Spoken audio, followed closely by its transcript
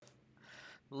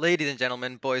Ladies and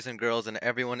gentlemen, boys and girls, and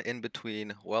everyone in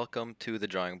between, welcome to the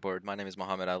drawing board. My name is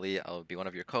Muhammad Ali. I'll be one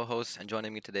of your co hosts, and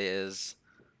joining me today is.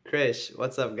 Krish,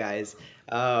 what's up, guys?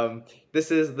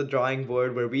 This is the drawing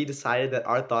board where we decided that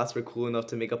our thoughts were cool enough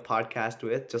to make a podcast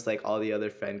with, just like all the other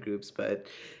friend groups. But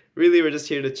really, we're just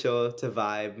here to chill, to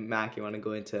vibe. Mac, you want to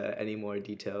go into any more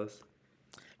details?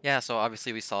 Yeah, so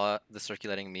obviously we saw the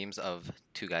circulating memes of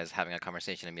two guys having a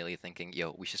conversation, immediately thinking,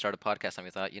 yo, we should start a podcast. And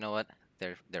we thought, you know what?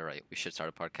 They're right. We should start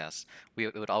a podcast. We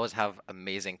would always have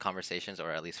amazing conversations, or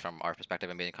at least from our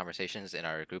perspective, amazing conversations in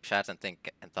our group chats, and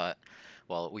thought,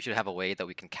 well, we should have a way that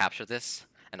we can capture this.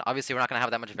 And obviously, we're not going to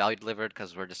have that much value delivered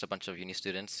because we're just a bunch of uni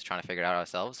students trying to figure it out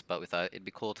ourselves. But we thought it'd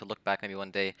be cool to look back maybe one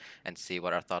day and see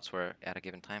what our thoughts were at a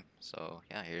given time. So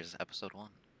yeah, here's episode one.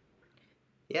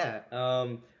 Yeah,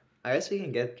 I guess we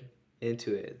can get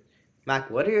into it.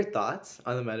 Mac, what are your thoughts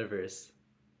on the metaverse?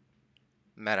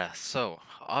 Meta. So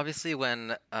obviously,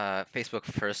 when Facebook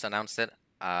first announced it,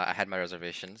 I had my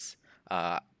reservations.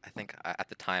 I think at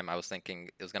the time I was thinking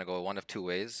it was gonna go one of two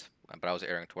ways, but I was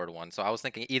erring toward one. So I was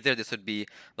thinking either this would be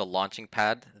the launching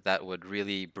pad that would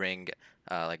really bring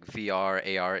like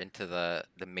VR, AR into the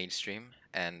mainstream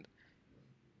and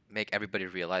make everybody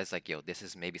realize like, yo, this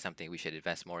is maybe something we should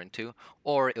invest more into,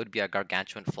 or it would be a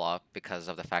gargantuan flop because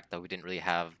of the fact that we didn't really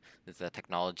have the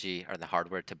technology or the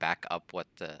hardware to back up what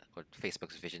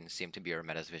Facebook's vision seemed to be or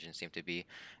Meta's vision seemed to be.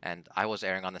 And I was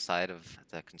erring on the side of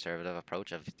the conservative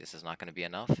approach of this is not going to be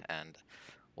enough. And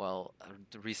well,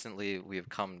 recently we've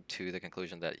come to the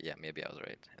conclusion that yeah, maybe I was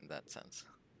right in that sense.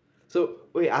 So,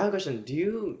 wait, I have a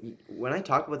question. When I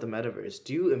talk about the metaverse,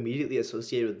 do you immediately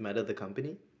associate it with Meta, the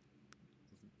company?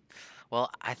 Well,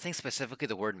 I think specifically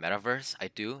the word metaverse, I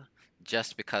do,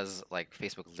 just because like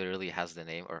Facebook literally has the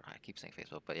name, or I keep saying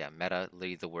Facebook, but yeah, Meta,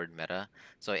 literally the word Meta.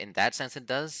 So in that sense, it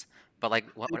does. But like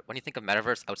when you think of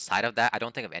metaverse outside of that, I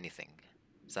don't think of anything.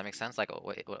 Does that make sense? Like,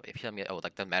 if you tell me, oh,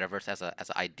 like the metaverse as an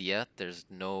idea, there's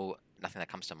nothing that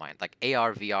comes to mind. Like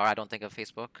AR, VR, I don't think of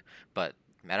Facebook, but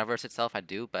metaverse itself, I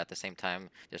do. But at the same time,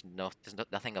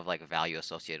 nothing of like value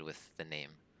associated with the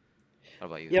name. What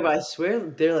about you? Yeah, but I swear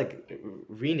they're like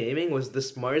renaming was the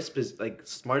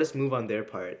smartest move on their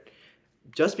part.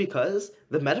 Just because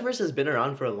the metaverse has been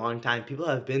around for a long time, people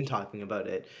have been talking about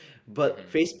it. But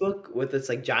Hmm. Facebook, with its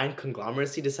like giant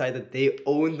conglomeracy, decided that they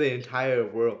own the entire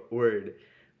word.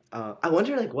 I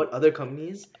wonder like what other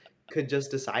companies could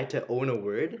just decide to own a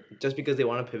word just because they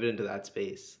want to pivot into that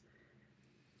space.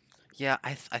 Yeah,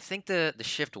 I think the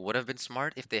shift would have been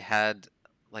smart if they had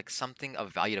like something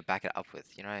of value to back it up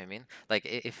with. You know what I mean? Like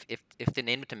if they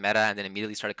named it to Meta and then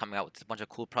immediately started coming out with a bunch of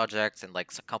cool projects and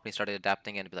like some companies started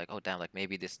adapting it and be like, oh damn, like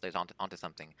maybe this is onto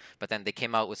something. But then they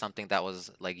came out with something that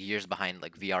was like years behind,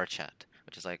 like VR chat,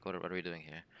 which is like, what are we doing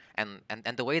here? And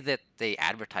the way that they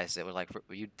advertised it was like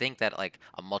you'd think that like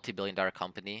a multi-billion-dollar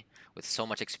company with so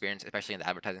much experience, especially in the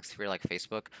advertising sphere like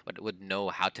Facebook, would know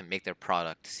how to make their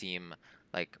product seem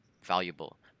like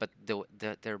valuable. But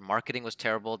their marketing was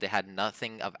terrible. They had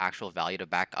nothing of actual value to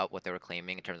back up what they were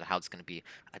claiming in terms of how it's going to be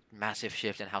a massive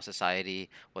shift in how society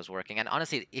was working. And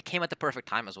honestly, it came at the perfect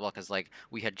time as well because like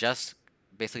we had just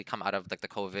basically come out of like the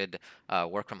COVID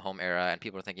work from home era, and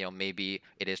people were thinking, maybe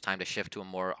it is time to shift to a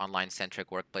more online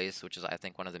centric workplace, which is I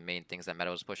think one of the main things that Meta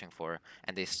was pushing for,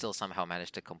 and they still somehow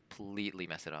managed to completely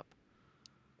mess it up.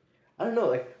 I don't know,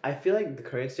 like I feel like the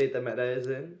current state that Meta is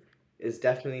in is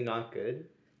definitely not good.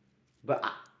 But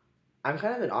I'm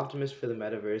kind of an optimist for the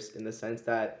metaverse in the sense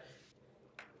that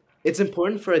it's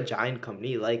important for a giant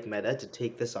company like Meta to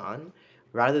take this on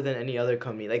rather than any other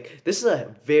company. Like this is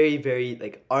a very, very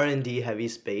like R&D heavy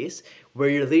space where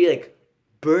you're literally like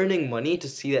burning money to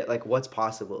see that like what's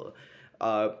possible.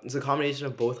 It's a combination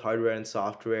of both hardware and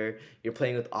software. You're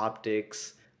playing with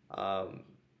optics, um,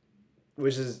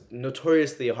 which is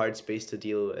notoriously a hard space to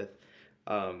deal with.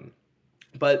 Um,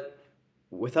 but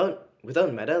without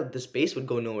Meta, the space would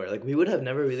go nowhere. Like we would have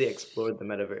never really explored the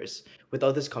metaverse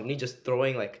without this company just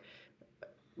throwing like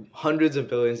hundreds of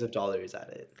billions of dollars at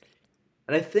it.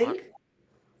 And I Hon- think,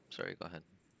 Sorry, go ahead.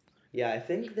 yeah, I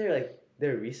think their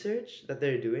research that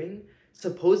they're doing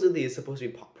supposedly is supposed to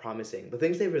be promising. The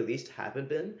things they've released haven't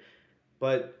been,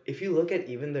 but if you look at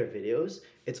even their videos,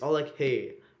 it's all like,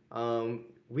 hey,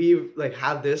 we like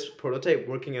have this prototype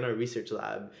working in our research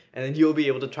lab, and then you'll be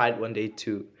able to try it one day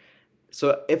too.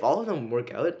 So if all of them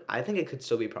work out, I think it could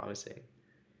still be promising.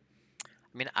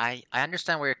 I mean, I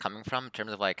understand where you're coming from in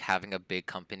terms of like having a big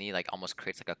company like almost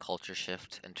creates like a culture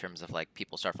shift in terms of like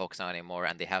people start focusing on it more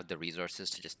and they have the resources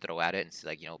to just throw at it and see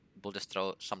like, we'll just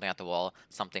throw something at the wall,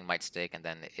 something might stick and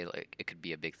then it could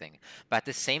be a big thing. But at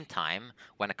the same time,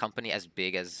 when a company as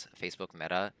big as Facebook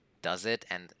Meta does it,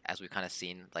 and as we've kind of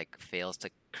seen, like fails to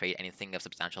create anything of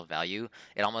substantial value,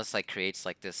 it almost like creates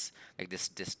like this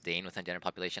disdain within the general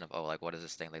population of, oh, like what is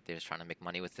this thing? Like they're just trying to make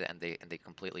money with it, and they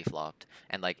completely flopped.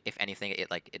 And like if anything,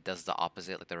 it does the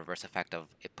opposite, like the reverse effect of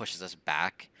it pushes us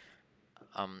back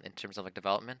in terms of like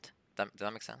development. Does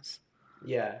that make sense?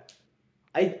 Yeah.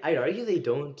 I'd argue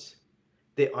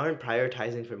they aren't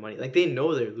prioritizing for money. Like they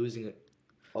know they're losing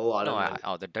a lot No, of money.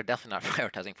 they're definitely not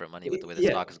prioritizing for money with the way the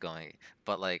Yeah. stock is going.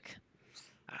 But like,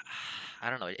 I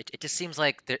don't know. It just seems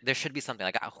like there should be something.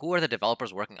 Like, who are the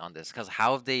developers working on this? Because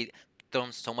how have they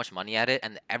thrown so much money at it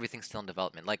and everything's still in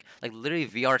development? Like literally,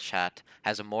 VR chat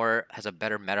has a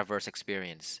better metaverse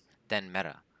experience than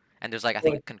Meta. And there's like I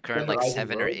Like think concurrent then like Horizon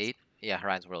seven or Worlds. eight. Yeah,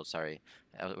 Horizon World. Sorry,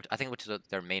 I think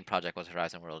their main project was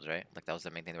Horizon Worlds, right? Like that was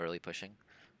the main thing they were really pushing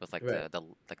with like Right.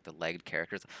 the legged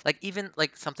characters. Like even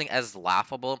like something as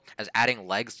laughable as adding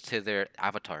legs to their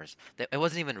avatars. It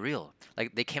wasn't even real.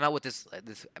 Like they came out with this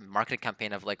marketing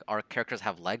campaign of like our characters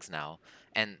have legs now,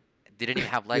 and they didn't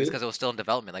even have legs Really? because it was still in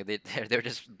development. Like they're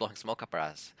just blowing smoke up our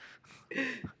ass.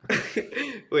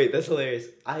 Wait, that's hilarious.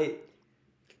 I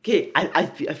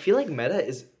feel like Meta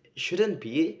is shouldn't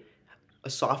be a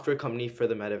software company for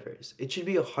the metaverse. It should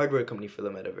be a hardware company for the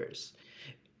metaverse.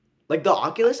 Like the I,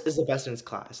 Oculus is the best in its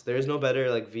class. There is no better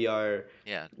like VR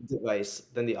yeah, device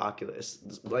than the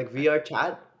Oculus. Like right. VR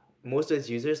chat, most of its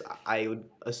users I would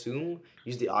assume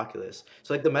use the Oculus.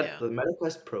 So like Yeah, the Meta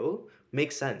Quest Pro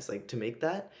makes sense like to make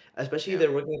that, especially yeah,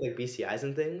 they're working with like BCIs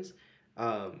and things.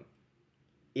 Um,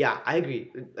 yeah, I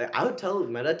agree. Like, I would tell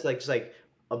Meta to like just like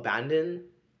abandon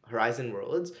Horizon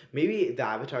Worlds. Maybe the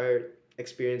Avatar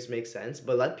experience makes sense,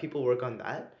 but let people work on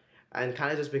that and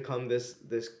kind of just become this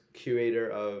curator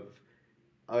of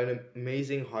an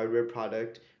amazing hardware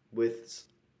product with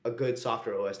a good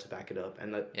software OS to back it up,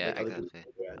 and yeah, let other people exactly.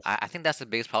 do the rest. I think that's the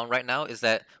biggest problem right now is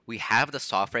that we have the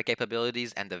software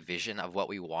capabilities and the vision of what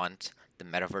we want the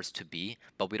metaverse to be,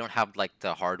 but we don't have like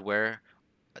the hardware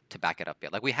to back it up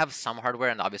yet. Like we have some hardware,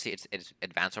 and obviously it's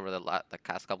advanced over the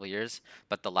past couple of years,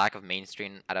 but the lack of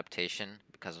mainstream adaptation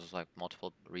because of like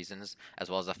multiple reasons, as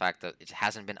well as the fact that it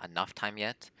hasn't been enough time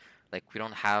yet. Like we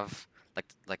don't have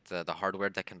like the hardware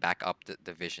that can back up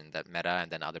the vision that Meta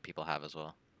and then other people have as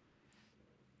well.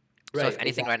 So if Right,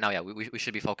 anything, right exactly. now, yeah, we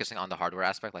should be focusing on the hardware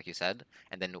aspect, like you said,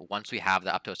 and then once we have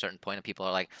that up to a certain point, and people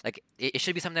are like it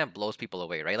should be something that blows people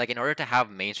away, right? Like in order to have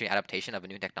mainstream adaptation of a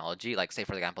new technology, like say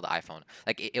for example the iPhone,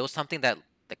 like it was something that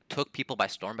like took people by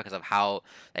storm because of how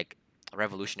like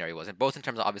revolutionary it was, and both in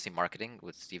terms of obviously marketing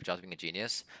with Steve Jobs being a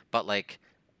genius, but like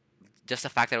just the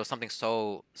fact that it was something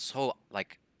so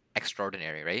like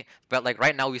extraordinary, right? But like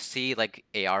right now we see like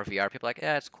AR, VR, people like,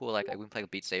 yeah, it's cool. Like we can play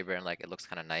Beat Saber and like it looks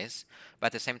kind of nice. But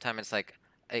at the same time, it's like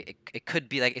it could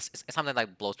be like it's something that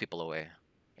like blows people away,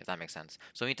 if that makes sense.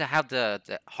 So we need to have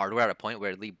the hardware at a point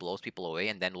where it really blows people away,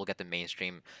 and then we'll get the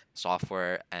mainstream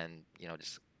software and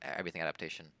just everything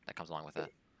adaptation that comes along with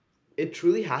that. It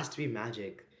truly has to be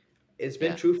magic. It's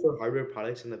been Yeah. true for hardware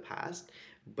products in the past,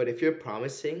 but if you're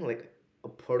promising like a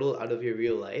portal out of your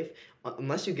real life,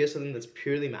 unless you give something that's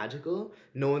purely magical,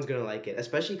 no one's gonna like it.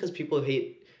 Especially because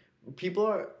people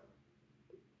are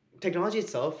technology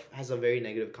itself has a very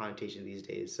negative connotation these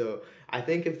days. So I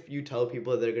think if you tell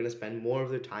people that they're gonna spend more of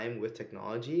their time with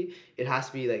technology, it has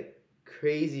to be like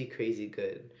crazy, crazy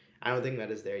good. I don't think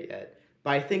that is there yet,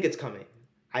 but I think it's coming.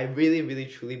 I really, really,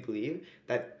 truly believe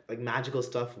that like magical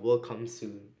stuff will come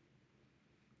soon.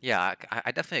 Yeah,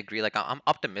 I definitely agree. Like I'm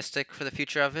optimistic for the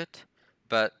future of it,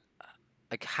 but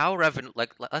like how revenue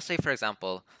like let's say for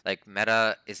example like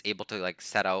Meta is able to like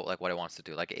set out like what it wants to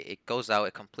do, like it goes out,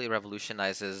 it completely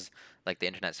revolutionizes like the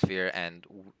internet sphere, and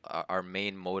our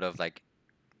main mode of like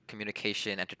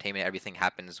communication, entertainment, everything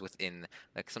happens within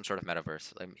like some sort of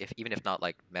metaverse, if even if not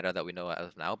like Meta that we know as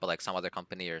of now, but like some other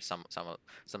company or some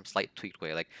slight tweaked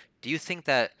way. Like do you think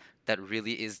that that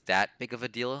really is that big of a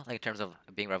deal, like in terms of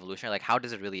being revolutionary? Like how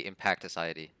does it really impact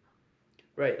society?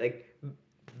 Right, like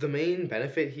the main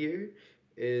benefit here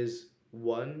is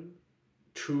one,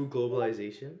 true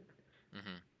globalization.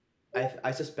 Hmm.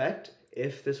 I suspect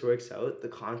if this works out, the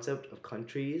concept of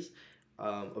countries,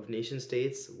 of nation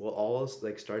states will all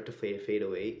like start to fade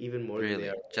away even more than they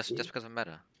are Really? Just already. because of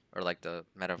Meta or like the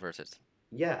metaverses?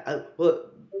 Yeah,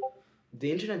 well,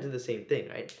 the internet did the same thing,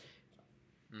 right?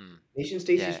 Hmm. Nation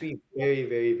states used Yeah. to be very,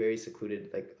 very, very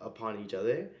secluded, like upon each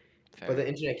other, but Fair. the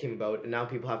internet came about, and now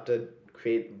people have to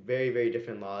create very, very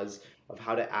different laws of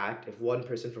how to act if one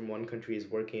person from one country is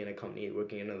working in a company,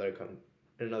 working in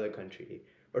in another country,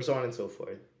 or so on and so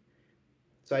forth.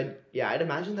 So I'd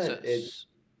imagine So, that it.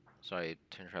 sorry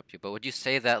to interrupt you, but would you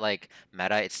say that like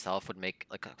Meta itself would make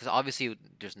like because obviously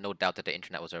there's no doubt that the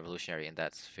internet was revolutionary in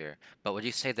that sphere, but would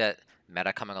you say that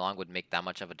Meta coming along would make that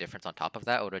much of a difference on top of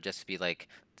that, or would it just be like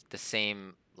the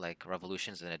same like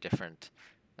revolutions in a different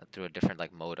through a different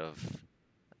like mode of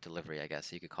delivery, I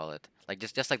guess you could call it. Like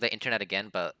just like the internet again,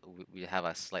 but we have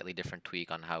a slightly different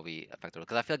tweak on how we affect the world.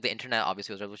 Because I feel like the internet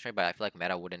obviously was revolutionary, but I feel like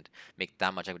Meta wouldn't make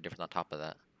that much of a difference on top of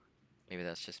that. Maybe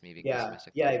that's just me being Yeah,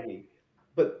 pessimistic yeah, I though. agree.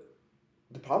 But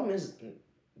the problem is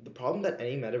the problem that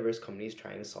any metaverse company is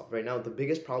trying to solve right now, the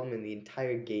biggest problem in the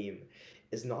entire game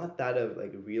is not that of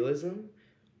like realism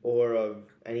or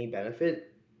of any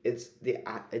benefit. It's the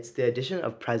addition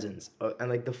of presence and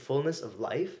like the fullness of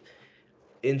life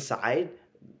inside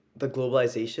the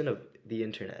globalization of the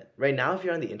internet. Right now, if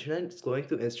you're on the internet, scrolling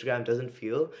through Instagram doesn't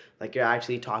feel like you're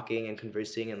actually talking and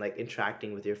conversing and like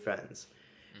interacting with your friends.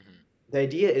 Hmm. The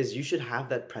idea is you should have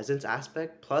that presence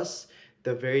aspect plus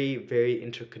the very, very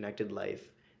interconnected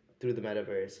life through the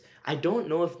metaverse. I don't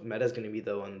know if Meta's going to be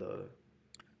the one though.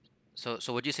 So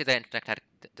would you say that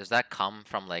does that come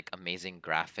from like amazing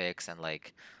graphics and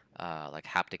like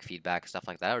haptic feedback stuff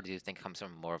like that, or do you think it comes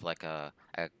from more of like a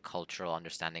cultural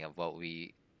understanding of what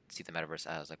we see the metaverse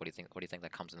as? Like, what do you think? What do you think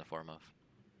that comes in the form of?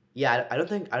 Yeah, I don't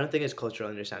think it's cultural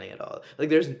understanding at all. Like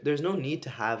there's no need to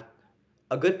have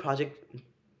a good project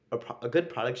a good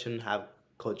product shouldn't have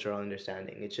cultural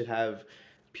understanding. It should have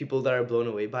people that are blown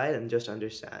away by it and just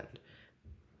understand.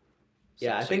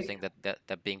 So Yeah, I so you think think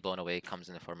that being blown away comes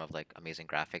in the form of like amazing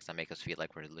graphics that make us feel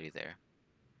like we're literally there?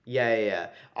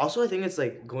 yeah. Also, I think it's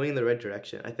like going in the right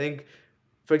direction. I think,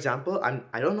 for example,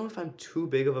 I don't know if I'm too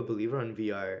big of a believer on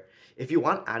VR. If you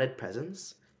want added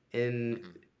presence in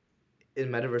Hmm. in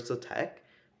metaversal tech,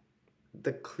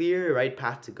 the clear right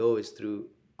path to go is through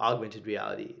augmented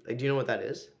reality. Like, do you know what that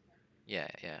is? Yeah,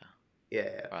 yeah.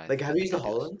 Yeah. Like, I have you used think the I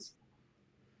do. HoloLens?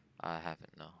 I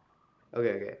haven't, no.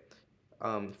 Okay.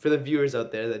 For the viewers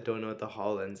out there that don't know what the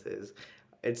HoloLens is,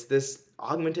 it's this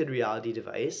augmented reality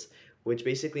device, which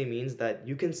basically means that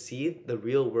you can see the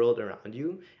real world around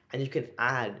you and you can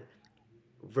add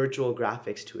virtual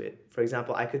graphics to it. For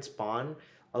example, I could spawn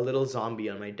a little zombie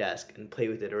on my desk and play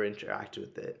with it or interact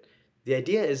with it. The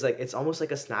idea is like it's almost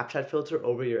like a Snapchat filter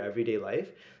over your everyday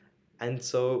life. And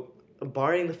so,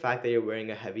 barring the fact that you're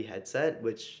wearing a heavy headset,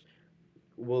 which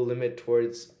will limit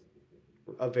towards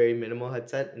a very minimal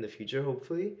headset in the future,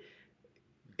 hopefully,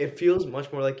 it Hmm. feels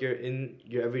much more like you're in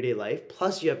your everyday life.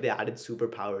 Plus, you have the added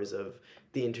superpowers of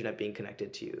the internet being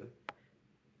connected to you.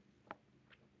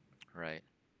 Right.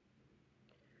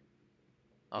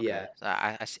 Okay. Yeah. So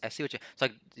I see what you so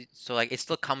like so like it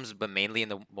still comes but mainly in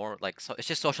the more like so it's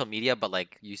just social media but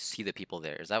like you see the people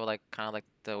there. Is that what, like kind of like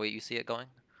the way you see it going?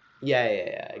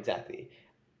 Exactly.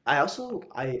 I also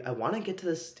Okay. I want to get to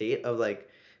the state of like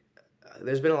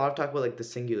there's been a lot of talk about like the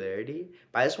singularity,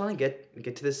 but I just want to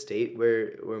get to the state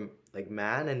where like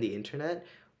man and the internet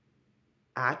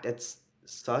act at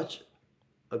such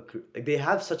like they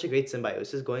have such a great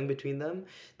symbiosis going between them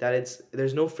that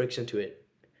there's no friction to it.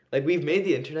 Like we've made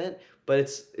the internet, but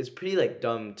it's pretty like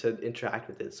dumb to interact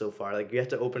with it so far. Like you have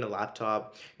to open a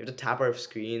laptop, you have to tap our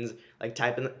screens, like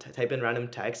type in random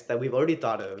text that we've already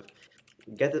thought of,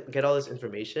 get all this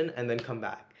information and then come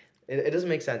back. It doesn't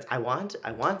make sense. I want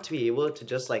to be able to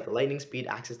just like lightning speed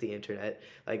access the internet,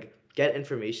 like get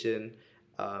information,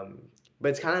 um, but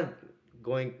it's kind of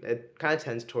going. It kind of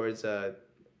tends towards a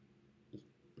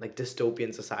like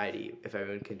dystopian society if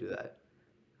everyone can do that.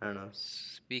 I don't know.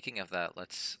 Speaking of that,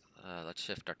 let's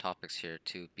shift our topics here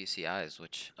to BCIs,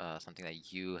 which something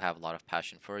that you have a lot of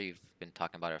passion for. You've been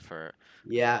talking about it for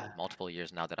Yeah, multiple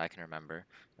years now that I can remember.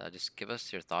 Just give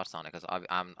us your thoughts on it, because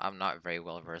I'm not very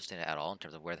well versed in it at all in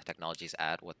terms of where the technology is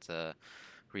at, what the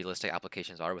realistic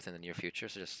applications are within the near future.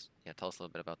 So just yeah, tell us a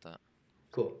little bit about that.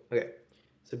 cool. Okay,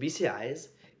 so BCIs.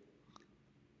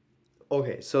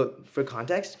 Okay, so for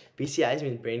context, BCIs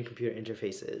mean brain computer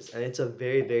interfaces, and it's a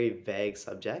very very vague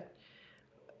subject.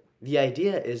 The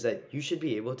idea is that you should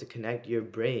be able to connect your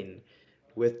brain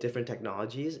with different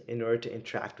technologies in order to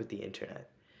interact with the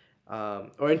internet,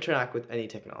 or interact with any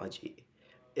technology.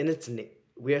 In its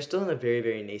we are still in a very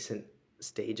very nascent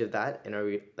stage of that in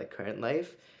our like current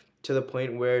life, to the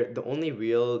point where the only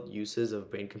real uses of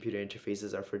brain computer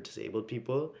interfaces are for disabled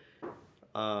people.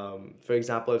 For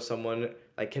example, if someone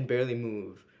like can barely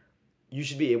move, you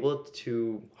should be able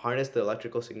to harness the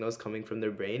electrical signals coming from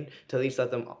their brain to at least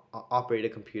let them operate a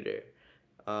computer.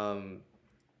 Um,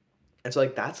 and so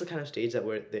like that's the kind of stage that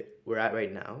we're at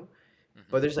right now.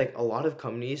 But Hmm. there's like a lot of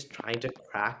companies trying to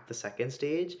crack the second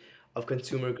stage of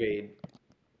consumer grade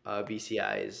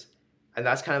BCIs. And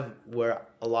that's kind of where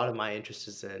a lot of my interest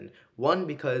is in. One,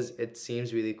 because it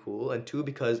seems really cool, and two,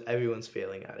 because everyone's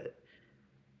failing at it.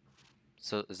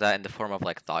 So is that in the form of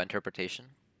like thought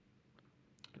interpretation?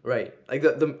 Right. Like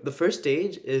the first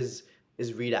stage is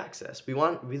read access. We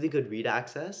want really good read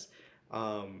access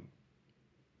um,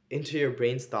 into your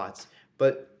brain's thoughts.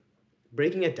 But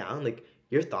breaking it down, like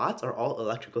your thoughts are all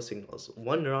electrical signals.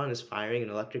 One neuron is firing an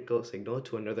electrical signal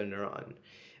to another neuron.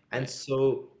 And Right.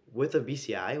 so with a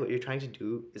BCI, what you're trying to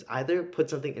do is either put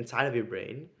something inside of your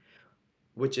brain,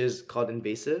 which is called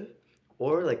invasive,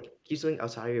 or like keep something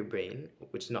outside of your brain,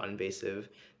 which is not invasive,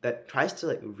 that tries to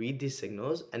like read these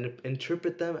signals and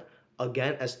interpret them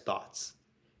again as thoughts,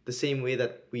 the same way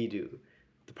that we do.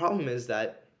 The problem is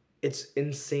that it's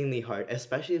insanely hard,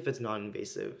 especially if it's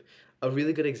non-invasive. A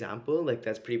really good example, like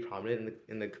that's pretty prominent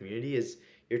in the community, is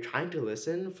you're trying to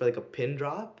listen for like a pin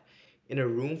drop in a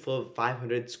room full of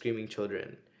 500 screaming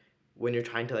children when you're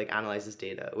trying to like analyze this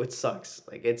data, which sucks.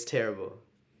 Like it's terrible.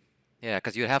 Yeah,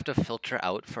 because you'd have to filter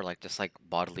out for like just like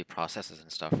bodily processes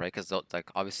and stuff, right? Because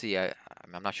like obviously, I'm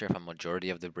not sure if a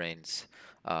majority of the brain's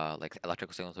like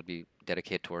electrical signals would be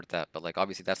dedicated toward that, but like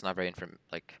obviously that's not very inform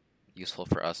like useful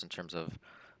for us in terms of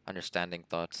understanding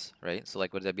thoughts, right? So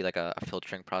like would there be like a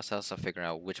filtering process of figuring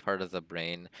out which part of the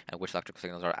brain and which electrical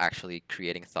signals are actually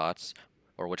creating thoughts,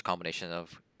 or which combination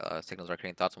of signals are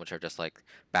creating thoughts and which are just like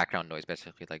background noise,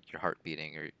 basically like your heart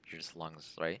beating or your just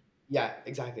lungs, right? Yeah,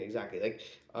 exactly, exactly. Like,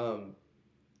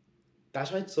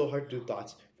 that's why it's so hard to do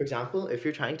thoughts. For example, if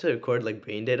you're trying to record like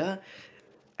brain data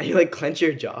and you like clench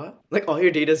your jaw, like all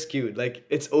your data's skewed. Like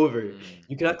it's over. Mm,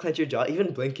 You cannot clench your jaw.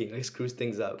 Even blinking like screws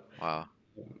things up. wow.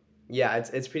 Yeah,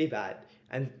 it's pretty bad.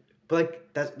 And but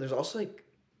like that's there's also like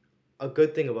a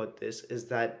good thing about this is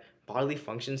that bodily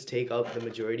functions take up the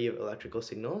majority of electrical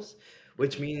signals,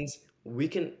 which Hmm. means we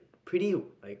can pretty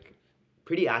like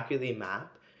pretty accurately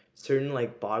map certain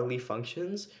like bodily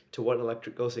functions to what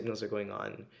electrical signals are going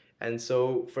on. And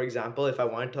so, for example, if I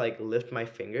wanted to like lift my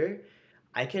finger,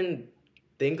 I can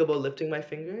think about lifting my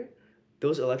finger.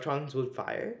 Those electrons would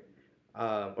fire,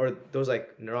 or those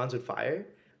like neurons would fire,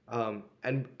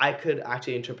 and I could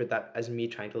actually interpret that as me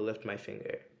trying to lift my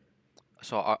finger.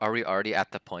 So are we already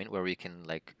at the point where we can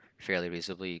like fairly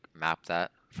reasonably map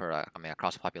that for I mean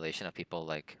across a population of people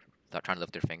like that are trying to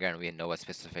lift their finger and we know what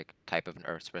specific type of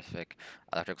or specific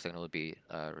electrical signal would be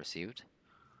received?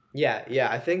 Yeah,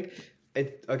 yeah. I think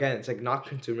it again. It's like not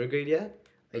consumer grade yet.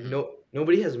 Like Hmm.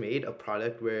 nobody has made a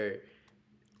product where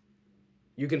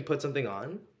you can put something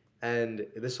on and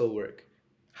this will work.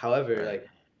 However, Right. like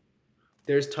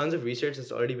there's tons of research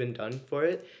that's already been done for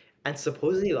it, and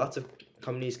supposedly lots of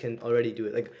companies can already do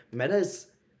it. Like Meta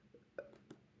is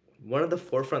one of the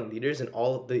forefront leaders in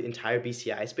all of the entire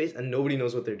BCI space, and nobody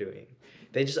knows what they're doing.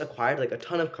 They just acquired like a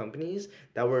ton of companies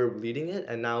that were leading it,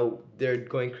 and now they're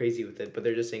going crazy with it. But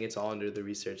they're just saying it's all under the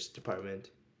research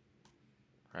department.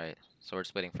 Right. So we're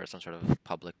just waiting for some sort of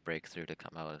public breakthrough to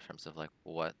come out in terms of like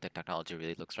what the technology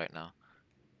really looks right now.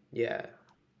 Yeah.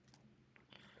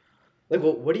 Like,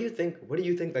 what do you think? What do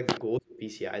you think like the goals of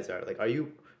BCIs are? Like, are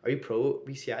you pro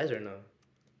BCIs or no?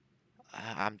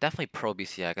 I'm definitely pro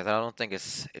BCI because I don't think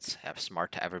it's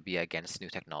smart to ever be against new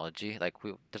technology. Like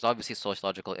there's obviously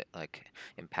sociological like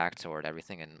impacts toward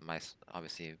everything, and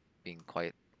obviously being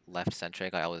quite left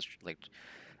centric, I always like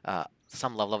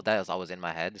some level of that is always in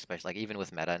my head, especially like even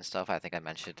with Meta and stuff. I think I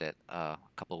mentioned it a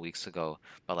couple of weeks ago,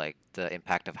 but like the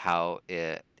impact of how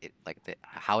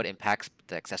how it impacts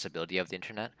the accessibility of the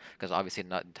internet, because obviously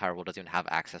not the entire world doesn't even have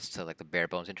access to like the bare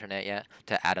bones internet yet.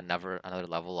 To add another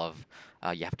level of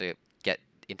you have to get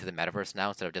into the metaverse now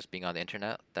instead of just being on the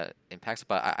internet that impacts.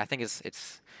 But I think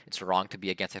it's wrong to be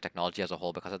against the technology as a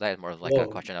whole because of that. It's more of like a Whoa,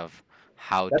 question of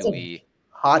how that's do a we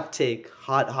hot take.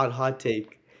 Hot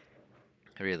take.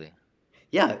 really.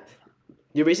 Yeah,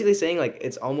 you're basically saying like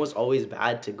it's almost always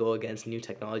bad to go against new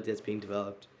technology that's being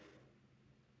developed.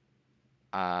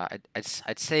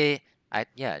 I'd say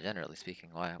yeah, generally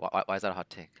speaking. Why is that a hot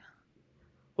take?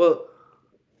 Well,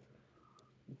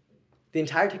 the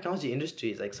entire technology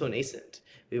industry is like so nascent.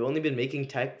 We've only been making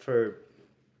tech for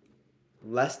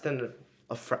less than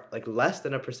like less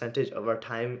than a percentage of our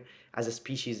time as a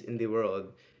species in the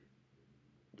world.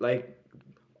 Like,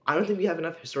 I don't think we have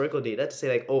enough historical data to say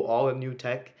like, oh, all the new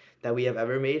tech that we have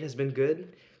ever made has been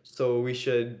good, so we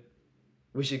should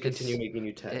continue It's making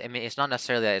new I tech. mean it's not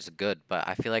necessarily that it's good, but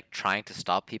I feel like trying to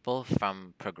stop people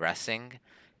from progressing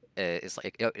is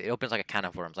like it opens like a can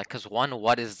of worms. Like, cause one,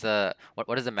 what is the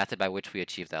method by which we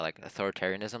achieve that? Like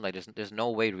authoritarianism. Like there's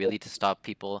no way really to stop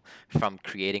people from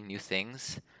creating new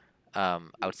things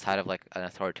outside of like an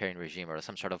authoritarian regime or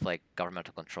some sort of like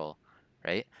governmental control,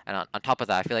 right? And on top of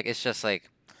that, I feel like it's just like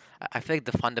I feel like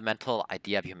the fundamental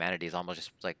idea of humanity is almost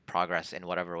just like progress in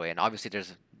whatever way. And obviously,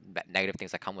 there's negative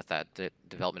things that come with that. The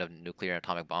development of nuclear and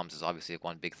atomic bombs is obviously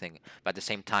one big thing. But at the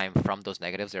same time, from those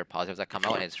negatives, there are positives that come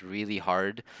out, and it's really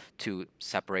hard to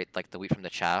separate like the wheat from the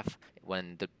chaff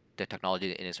when the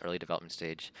technology in its early development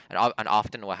stage. And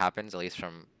often what happens, at least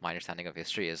from my understanding of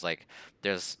history, is like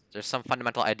there's some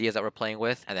fundamental ideas that we're playing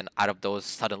with, and then out of those,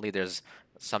 suddenly there's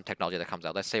some technology that comes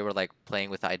out. Let's say we're like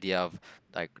playing with the idea of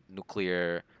like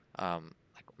nuclear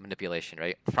like manipulation,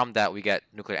 right? From that, we get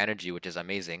nuclear energy, which is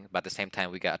amazing, but at the same time,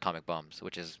 we get atomic bombs,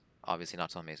 which is obviously not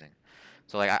so amazing.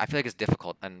 So like I feel like it's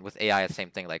difficult, and with AI, it's the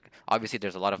same thing. Like obviously,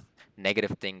 there's a lot of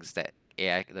negative things that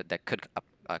AI that could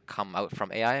come out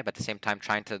from AI, but at the same time,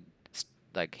 trying to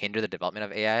like hinder the development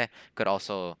of AI could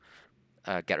also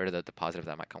get rid of the positive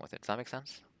that might come with it. Does that make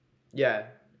sense? Yeah,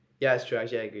 yeah, it's true.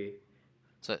 Actually, I agree.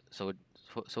 So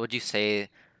would you say,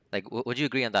 like, would you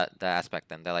agree on that aspect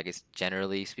then, that like it's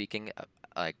generally speaking,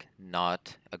 like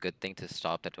not a good thing to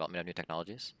stop the development of new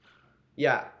technologies?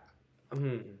 Yeah.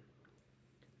 Trying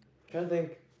to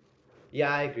think.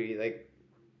 Yeah, I agree. Like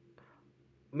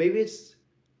maybe it's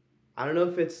I don't know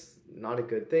if it's not a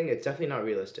good thing. It's definitely not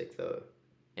realistic though.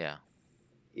 Yeah,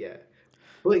 Yeah.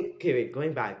 But like, okay, wait,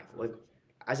 going back, like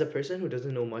as a person who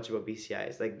doesn't know much about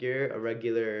BCIs, like you're a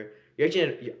regular, you're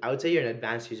actually, I would say you're an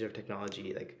advanced user of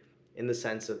technology, like in the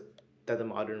sense of that the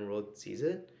modern world sees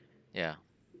it. yeah.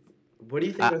 What do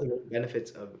you think Uh, are the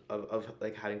benefits of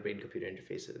like having brain computer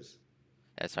interfaces?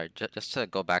 sorry, just to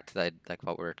go back to that, like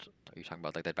what you're talking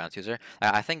about, like the advanced user.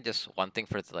 I think just one thing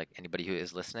for like anybody who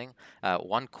is listening,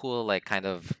 one cool like kind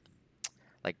of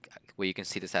like where you can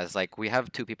see this as like we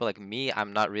have two people like me.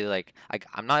 I'm not really like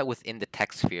I'm not within the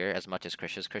tech sphere as much as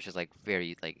Krish is. Krish is like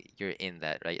very like you're in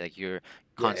that, right? Like you're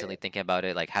Yeah, yeah, constantly thinking about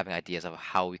it, like having ideas of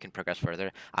how we can progress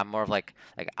further. I'm more of like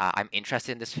I'm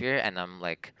interested in this sphere, and I'm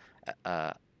like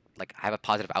I have a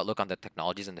positive outlook on the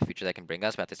technologies in the future that can bring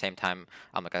us, but at the same time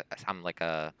I'm like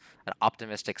a an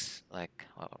optimistic like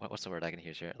what's the word I can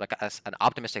use here, like an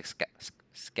optimistic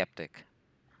skeptic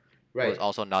who is right.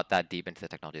 also not that deep into the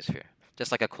technology sphere.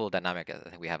 Just like a cool dynamic I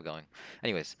think we have going.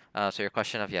 Anyways, so your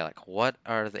question of, yeah, like what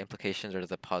are the implications or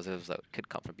the positives that could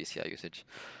come from BCI usage?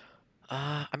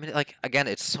 I mean, like again,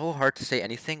 it's so hard to say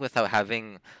anything without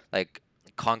having like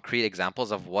concrete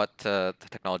examples of what the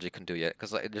technology can do yet,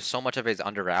 because like, there's so much of it is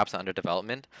under wraps and under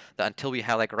development that until we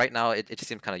have like right now, it just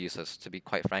seems kind of useless to be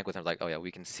quite frank with them. Like, oh yeah,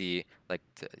 we can see like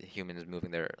the humans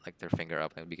moving their finger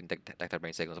up, and we can detect their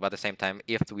brain signals. But at the same time,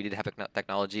 if we did have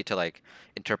technology to like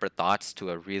interpret thoughts to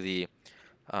a really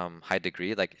high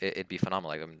degree, like it'd be phenomenal.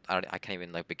 Like I can't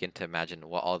even like begin to imagine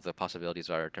what all the possibilities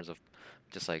are in terms of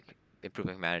just like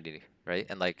improving humanity, right?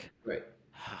 And like Right.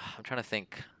 I'm trying to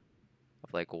think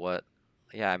of like what.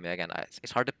 Yeah, I mean, again,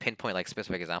 it's hard to pinpoint like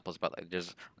specific examples, but like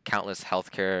there's countless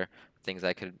healthcare things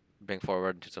I could bring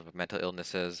forward in terms of mental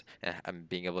illnesses and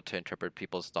being able to interpret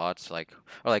people's thoughts, like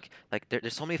or like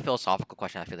there's so many philosophical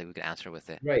questions I feel like we could answer with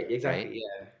it, Right, right? exactly.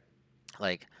 Yeah.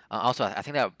 Like also, I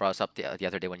think that brought us up the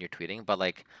other day when you're tweeting, but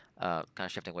like kind of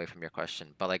shifting away from your question,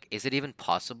 but like, is it even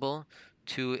possible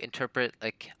to interpret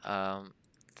like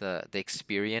the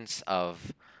experience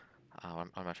of what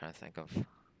am I trying to think of?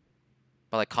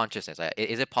 But like consciousness,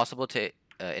 is it possible to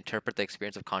interpret the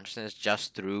experience of consciousness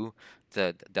just through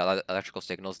the electrical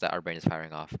signals that our brain is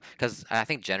firing off? Because I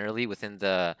think generally within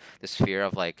the sphere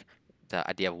of like the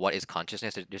idea of what is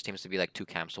consciousness, there seems to be like two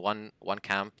camps. One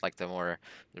camp, like the more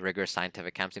rigorous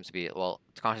scientific camp, seems to be, well,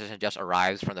 consciousness just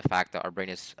arrives from the fact that our brain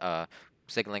is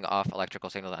signaling off electrical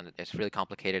signals, and it's really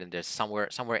complicated, and there's somewhere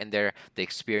in there the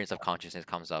experience of consciousness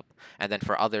comes up. And then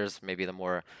for others, maybe the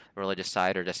more religious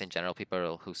side, or just in general,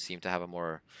 people who seem to have a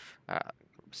more uh,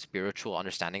 spiritual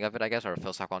understanding of it, I guess, or a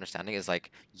philosophical understanding, is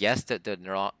like, yes, the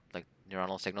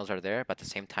neuronal signals are there, but at the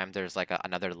same time, there's like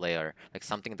another layer, like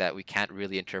something that we can't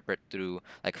really interpret through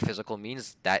like physical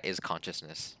means. That is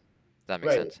consciousness. Does that make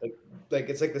Right. sense? Like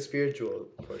it's like the spiritual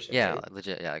portion, Yeah, right?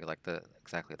 legit. Yeah, like the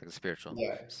exactly like the spiritual.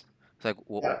 Yeah. So like,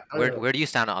 Yeah. I don't where know. do you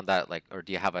stand on that? Like, or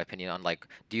do you have an opinion on like,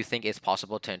 do you think it's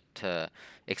possible to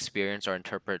experience or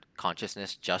interpret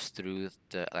consciousness just through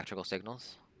the electrical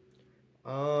signals?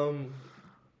 Um.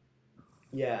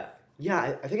 Yeah.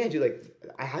 Yeah. I think I do. Like,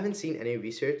 I haven't seen any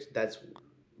research that's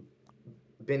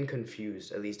been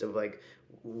confused, at least of like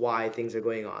why things are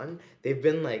going on. They've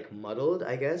been like muddled,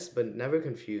 I guess, but never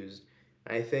confused.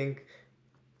 I think,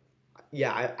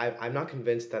 yeah, I'm not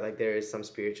convinced that like there is some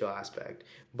spiritual aspect,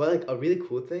 but like a really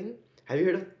cool thing. Have you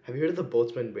heard of the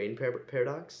Boltzmann brain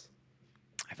paradox?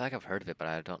 I feel like I've heard of it, but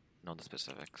I don't know the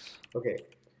specifics. Okay,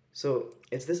 so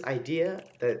it's this idea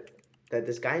that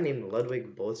this guy named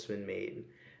Ludwig Boltzmann made,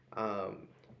 um,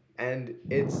 and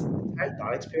it's an entire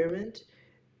thought experiment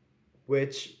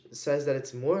which says that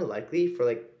it's more likely for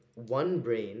like one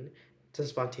brain to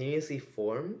spontaneously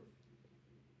form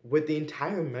with the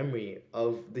entire memory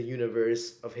of the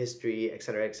universe, of history,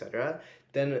 etc.,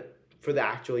 than for the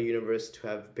actual universe to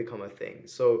have become a thing.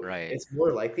 So Right. it's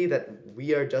more likely that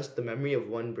we are just the memory of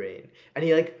one brain. And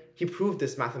he proved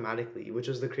this mathematically, which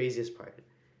was the craziest part.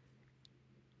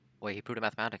 Wait, he proved it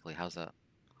mathematically. How's that?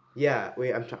 Yeah,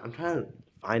 wait, I'm trying to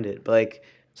find it, but like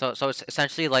So it's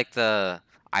essentially like the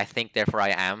I think therefore I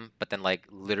am, but then like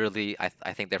literally I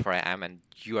think therefore I am, and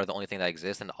you are the only thing that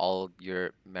exists, and all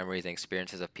your memories and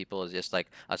experiences of people is just like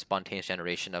a spontaneous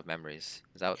generation of memories.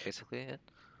 Is that basically it?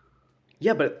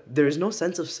 yeah, but there's no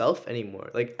sense of self anymore.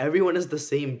 Like everyone is the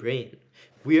same brain.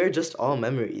 We are just all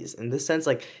memories. In this sense,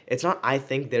 like it's not I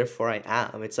think therefore I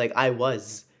am. It's like I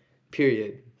was.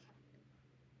 Period.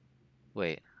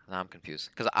 Wait, now I'm confused.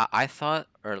 Because I thought,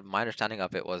 or my understanding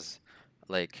of it was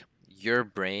like your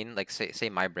brain, like say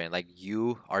my brain, like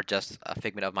you are just a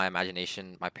figment of my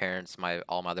imagination, my parents, my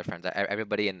all my other friends,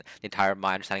 everybody in the entire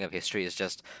my understanding of history is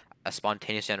just a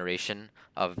spontaneous generation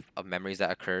of memories that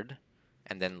occurred,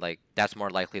 and then like that's more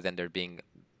likely than there being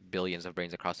billions of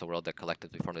brains across the world that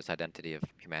collectively form this identity of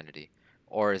humanity.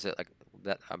 Or is it like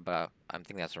that? But I'm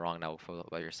thinking that's wrong now for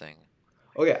what you're saying.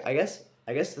 Okay, I guess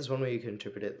there's one way you can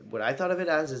interpret it. What I thought of it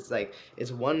as is like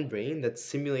it's one brain that's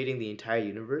simulating the entire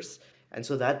universe, and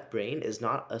so that brain is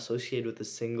not associated with a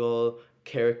single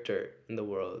character in the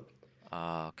world.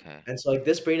 Okay. And so like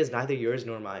this brain is neither yours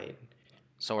nor mine.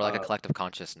 So we're like a Uh, collective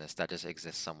consciousness that just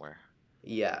exists somewhere.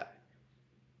 yeah,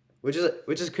 which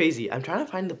is crazy. I'm trying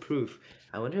to find the proof.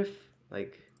 I wonder if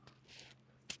like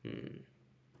hmm.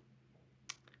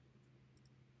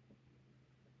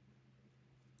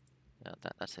 Yeah,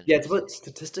 that's Yeah, it's interesting. about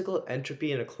statistical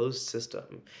entropy in a closed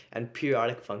system and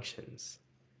periodic functions.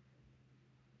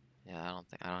 Yeah,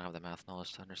 I don't have the math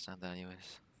knowledge to understand that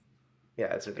anyways.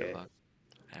 Yeah, it's Bit of okay. a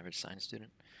average science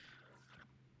student.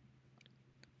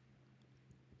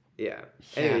 Yeah.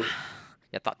 Yeah. Anyways,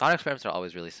 Yeah, thought experiments are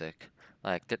always really sick.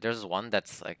 Like there's one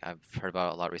that's like I've heard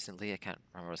about a lot recently. I can't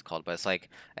remember what it's called, but it's like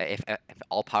if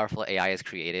all powerful AI is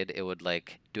created, it would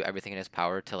like do everything in its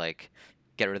power to like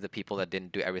get rid of the people that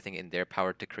didn't do everything in their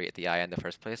power to create the AI in the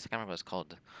first place. I can't remember what it's called.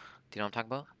 Do you know what I'm talking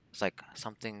about? It's like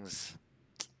something's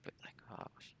but like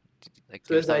like so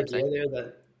do you there's the understand what I'm idea saying? there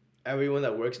that everyone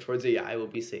that works towards AI will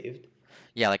be saved.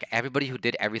 Yeah, like everybody who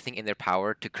did everything in their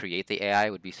power to create the AI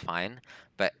would be fine,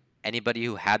 but anybody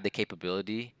who had the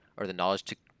capability or the knowledge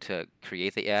to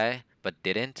create the AI but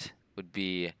didn't would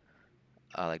be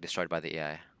like destroyed by the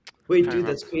AI. I'm Wait, trying to dude,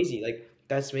 that's remember. crazy. Like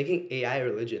that's making AI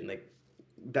religion. Like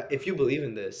that if you believe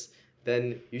in this,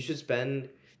 then you should spend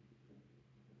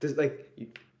this like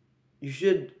you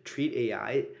should treat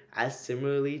AI as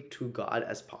similarly to God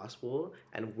as possible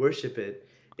and worship it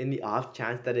in the off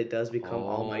chance that it does become Oh,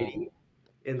 almighty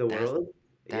in the that's world.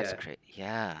 that's Yeah. great.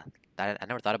 Yeah, that I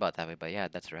never thought about it that way, but yeah,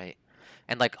 that's right.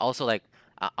 And like also like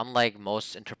unlike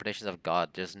most interpretations of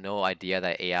God, there's no idea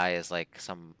that AI is like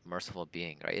some merciful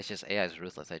being, right? It's just AI is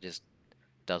ruthless. It just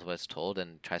does what it's told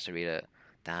and tries to read it.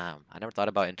 Damn, I never thought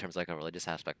about it in terms of like a religious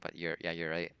aspect, but you're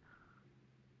right.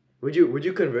 Would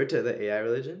you convert to the AI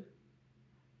religion?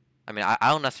 I mean, I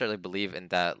don't necessarily believe in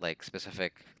that like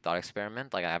specific thought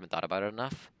experiment. Like I haven't thought about it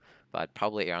enough, but I'd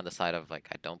probably err on the side of like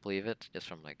I don't believe it just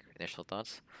from like initial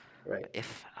thoughts. Right.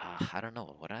 If I don't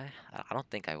know, would I? I don't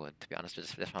think I would, to be honest,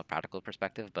 just from a practical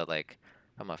perspective. But like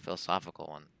from a philosophical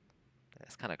one,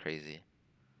 it's kind of crazy.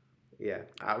 Yeah.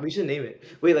 We should name it.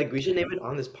 Wait, like we should name it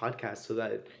on this podcast so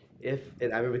that if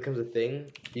it ever becomes a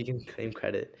thing, you can claim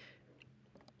credit.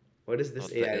 What is Oh,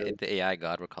 this AI religion? the AI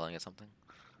God, we're calling it something.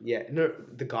 Yeah, no,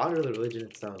 the god or the religion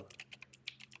itself.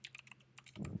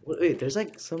 Wait, there's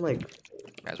like some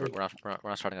Guys, like we're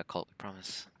not starting a cult. We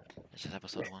promise. It's just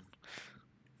episode one.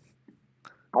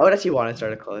 I would actually want to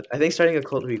start a cult. I think starting a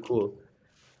cult would be cool.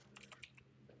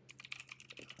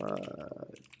 Uh,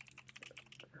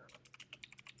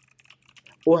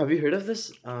 oh, have you heard of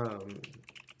this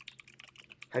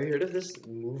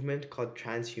movement called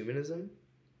transhumanism?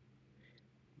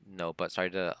 No, but sorry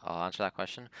to answer that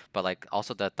question. But like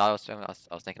also the thought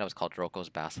I was thinking of was called Drogo's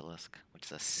Basilisk, which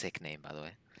is a sick name by the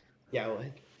way. Yeah,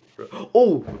 what?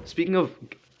 Oh, speaking of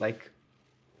like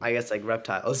I guess like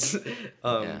reptiles.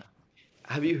 Yeah, um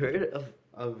have you heard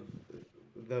of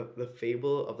the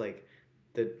fable of like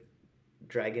the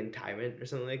dragon tyrant or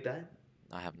something like that?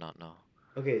 I have not no.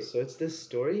 Okay, so it's this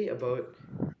story about.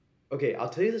 Okay, I'll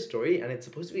tell you the story, and it's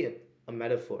supposed to be a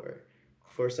metaphor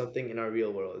for something in our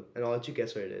real world, and I'll let you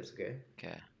guess what it is. Okay.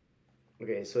 Okay.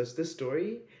 Okay, so it's this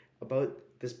story about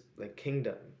this like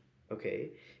kingdom.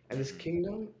 Okay, and this Mhm.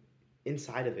 kingdom.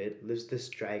 inside of it lives this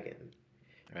dragon.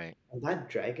 Right. And that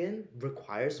dragon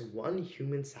requires one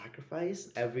human sacrifice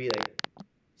every like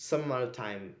some amount of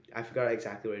time. I forgot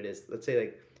exactly what it is. Let's say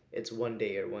like it's 1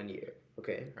 day or 1 year.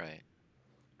 Okay. Right.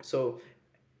 So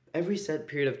every set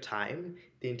period of time,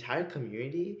 the entire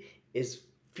community is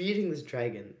feeding this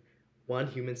dragon one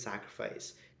human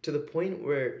sacrifice to the point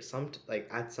where like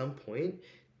at some point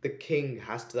the king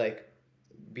has to like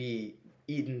be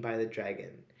eaten by the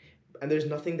dragon, and there's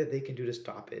nothing that they can do to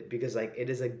stop it because like it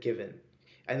is a given,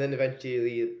 and then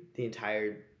eventually the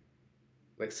entire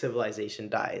like civilization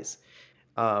dies.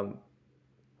 um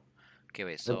Okay,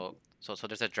 wait. but So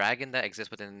there's a dragon that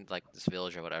exists within like this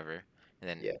village or whatever, and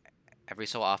then yeah, every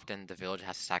so often the village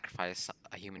has to sacrifice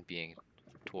a human being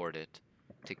toward it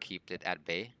to keep it at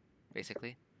bay,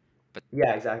 basically. But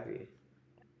yeah, exactly.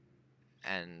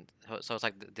 so it's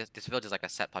like this village is like a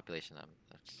set population.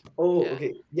 Oh, Yeah.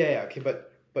 okay. Yeah, yeah, okay,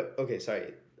 but okay,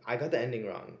 sorry. I got the ending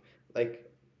wrong.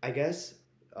 Like, I guess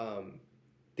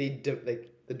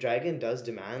like the dragon does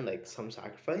demand like some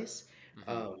sacrifice. Mm-hmm.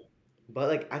 Um but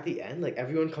like at the end, like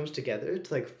everyone comes together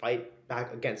to like fight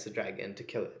back against the dragon to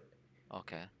kill it.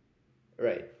 Okay.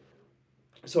 Right.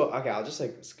 So, okay, I'll just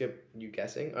like skip you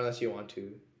guessing unless you want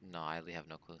to. No, I really have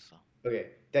no clue. So. Okay.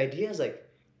 The idea is like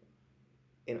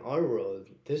in our world,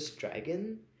 this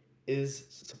dragon is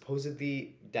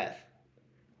supposedly death.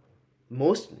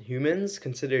 Most humans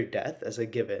consider death as a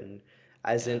given,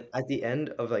 as Yeah. in at the end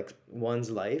of like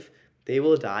one's life, they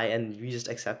will die and we just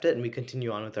accept it and we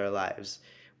continue on with our lives.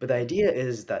 But the idea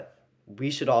is that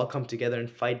we should all come together and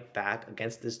fight back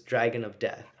against this dragon of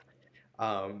death.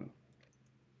 Um,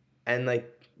 and like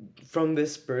from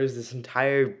this spurs this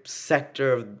entire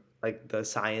sector of like the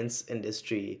science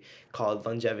industry called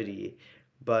longevity.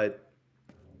 But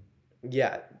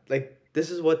yeah, like this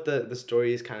is what the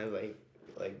story is kind of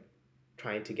like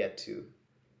trying to get to.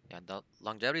 Yeah, the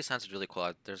longevity sounds really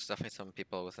cool. There's definitely some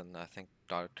people within, I think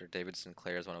Dr. David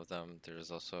Sinclair is one of them.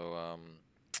 There's also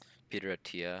Peter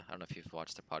Attia. I don't know if you've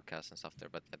watched their podcast and stuff there,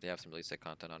 but they have some really sick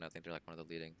content on it. I think they're like one of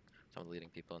the leading, some of the leading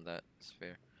people in that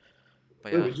sphere.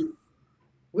 But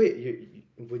Wait, yeah,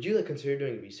 would you like consider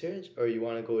doing research or you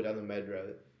want to go down the med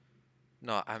route?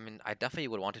 no, I mean, I definitely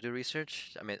would want to do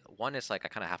research. I mean, one is like I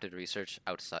kind of have to do research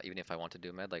outside, even if I want to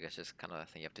do med. Like it's just kind of a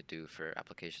thing you have to do for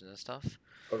applications and stuff.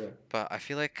 Okay. But I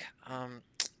feel like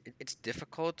it's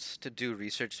difficult to do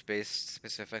research based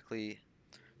specifically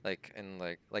like in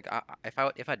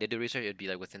if I did do research, it'd be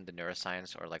like within the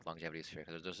neuroscience or like longevity sphere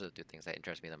because those are the two things that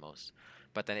interest me the most.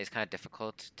 But then it's kind of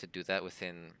difficult to do that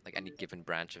within like any given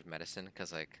branch of medicine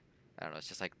because like I don't know, it's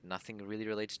just like nothing really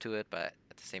relates to it, but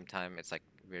at the same time, it's like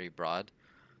very broad.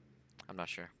 I'm not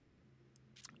sure.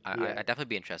 Yeah. I'd definitely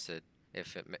be interested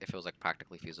if it was like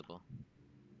practically feasible.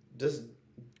 Does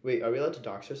Wait, are we allowed to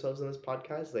dox ourselves in this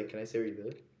podcast? Like, can I say where you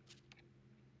live?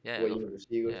 Yeah, What go for it.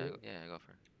 university you go Yeah, to? yeah, go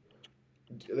for it.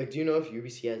 Like, do you know if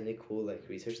UBC has any cool like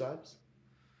research labs?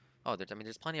 Oh, I mean,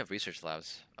 there's plenty of research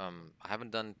labs. I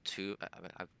haven't done too.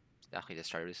 I've actually just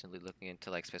started recently looking into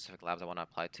like specific labs I want to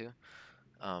apply to.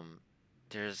 Um,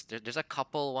 there's a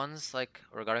couple ones like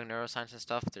regarding neuroscience and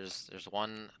stuff. There's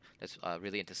one that's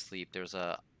really into sleep. There's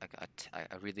a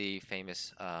really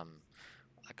famous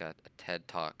like a TED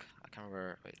talk. I can't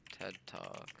remember. Wait, TED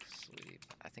talk sleep.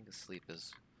 I think the sleep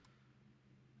is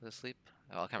it sleep.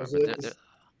 Oh, I can't Is remember. it But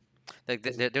like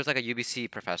this? Is it, there's like a UBC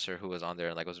professor who was on there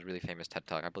and like it was a really famous TED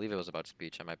talk. I believe it was about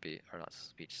speech. I might be or not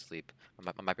speech, sleep.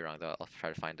 I might be wrong though. I'll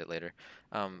try to find it later.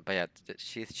 But yeah,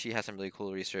 she has some really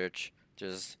cool research.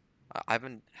 Just I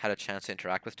haven't had a chance to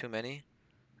interact with too many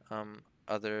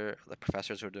other like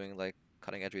professors who are doing like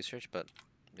cutting edge research, but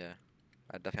yeah,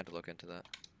 I definitely have to look into that.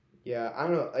 yeah, I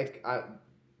don't know. Like,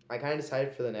 I kind of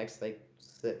decided for the next like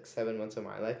 6, 7 months of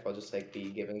my life, I'll just like be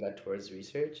giving that towards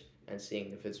research and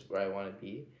seeing if it's where I want to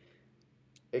be.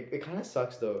 It kind of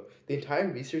sucks though. The entire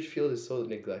research field is so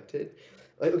neglected.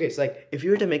 Like, okay, so like if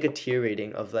you were to make a tier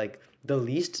rating of like the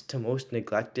least to most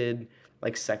neglected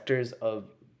like sectors of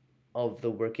the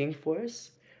working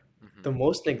force, Hmm. the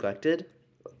most neglected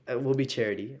will be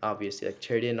charity, obviously, like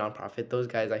charity and nonprofit. Those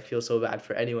guys, I feel so bad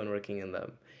for anyone working in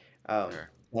them. Um, Fair.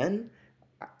 then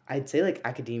I'd say like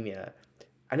academia,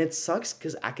 and it sucks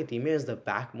because academia is the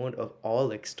backbone of all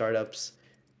like startups.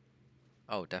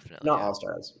 Oh, definitely. Not Yeah. all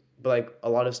startups, but like a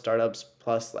lot of startups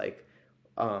plus like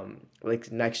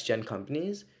next gen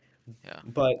companies. Yeah.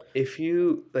 But if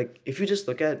you just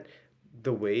look at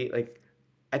the way like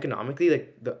economically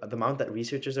like the amount that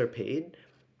researchers are paid,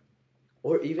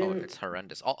 Or Oh, even it's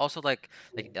horrendous. Also,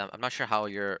 I'm not sure how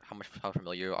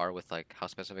familiar you are with like how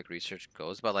specific research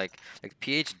goes, but like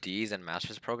PhDs and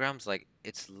master's programs, like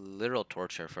it's literal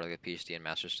torture for like a PhD and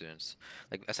master's students.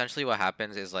 Like essentially, what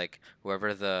happens is like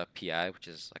whoever the PI, which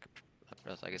is like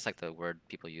I guess like the word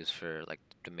people use for like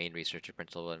domain researcher,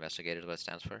 principal investigator is what it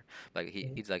stands for. Like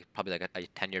he's like probably like a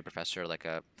tenured professor, like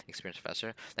a experienced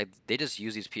professor. Like they just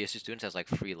use these PhD students as like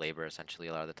free labor essentially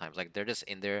a lot of the times. Like they're just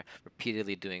in there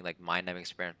repeatedly doing like mind-numbing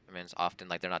experiments. Often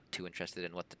like they're not too interested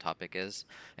in what the topic is.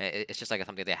 And it's just like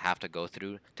something they have to go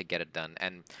through to get it done.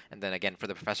 And then again for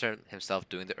the professor himself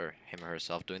doing the or him or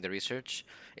herself doing the research,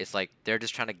 it's like they're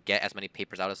just trying to get as many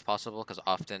papers out as possible because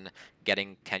often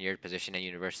getting tenured position in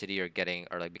university or getting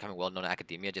or like becoming well known in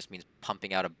academia just means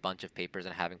pumping out a bunch of papers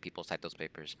and having people cite those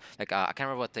papers. Like I can't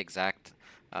remember what the exact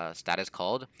stat is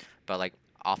called, but like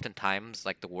oftentimes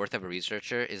like the worth of a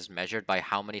researcher is measured by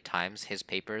how many times his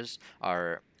papers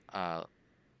are uh,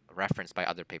 referenced by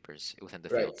other papers within the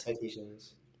right field.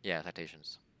 citations. Yeah,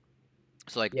 citations.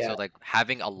 So Yeah, like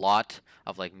having a lot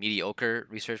of like mediocre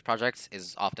research projects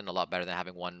is often a lot better than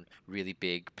having one really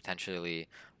big, potentially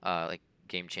like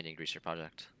game-changing research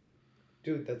project.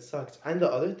 dude, that sucks. And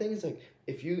the other thing is like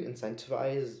if you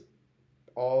incentivize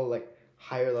all like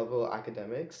higher level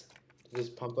academics to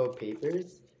just pump out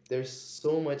papers, there's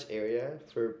so much area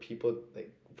for people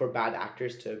like for bad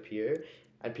actors to appear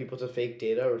and people to fake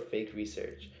data or fake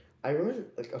research. I remember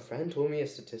like a friend told me a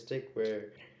statistic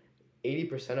where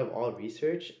 80% of all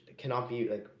research cannot be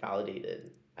like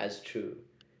validated as true,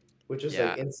 which is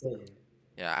like Yeah, insane.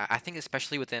 yeah, I think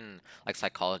especially within like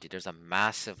psychology, there's a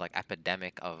massive like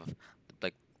epidemic of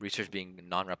like research being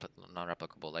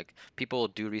non-replicable. Like people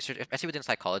do research, especially within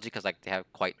psychology, because like they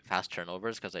have quite fast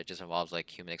turnovers because it just involves like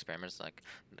human experiments, like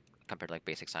compared to like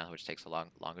basic science, which takes a long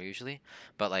longer usually.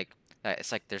 But like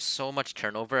it's like there's so much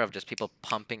turnover of just people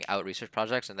pumping out research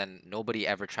projects, and then nobody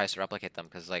ever tries to replicate them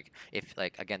because like if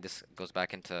like again this goes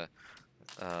back into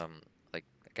like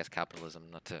I guess capitalism,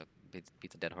 not to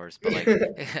beat the dead horse, but like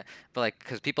but like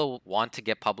because people want to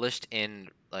get published in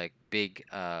like big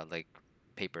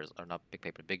papers or not big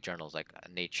paper big journals like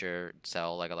Nature,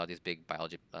 Cell, like a lot of these big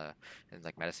biology and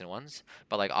like medicine ones,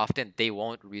 but like often they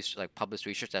won't like publish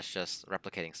research that's just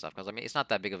replicating stuff because I mean it's not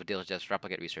that big of a deal to just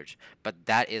replicate research, but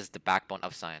that is the backbone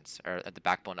of science or the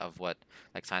backbone of what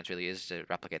like science really is to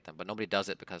replicate them, but nobody does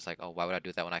it because like oh why would I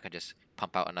do that when I could just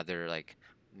pump out another like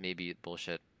maybe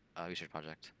bullshit research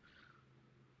project.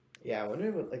 Yeah, I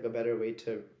wonder what like a better way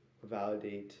to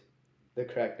validate the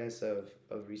correctness of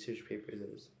research papers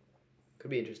is.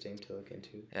 Could be interesting to look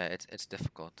into. Yeah, it's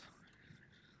difficult.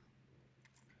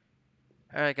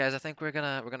 All right, guys, I think we're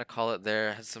gonna call it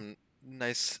there. Had some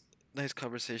nice nice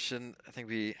conversation. I think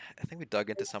we dug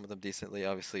into some of them decently.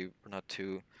 Obviously, we're not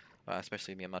too,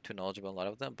 especially me, I'm not too knowledgeable in a lot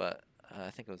of them, but I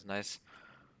think it was nice.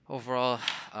 Overall,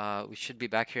 we should be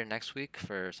back here next week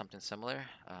for something similar.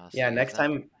 See Yeah, you guys next then.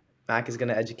 time Mac is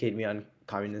gonna educate me on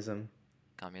communism.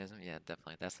 Communism, yeah,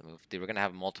 definitely, that's the move, dude. We're gonna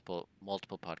have multiple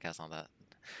podcasts on that.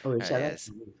 Oh, All right, inshallah. guys.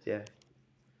 Yeah.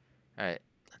 All right,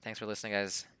 thanks for listening,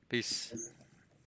 guys. Peace.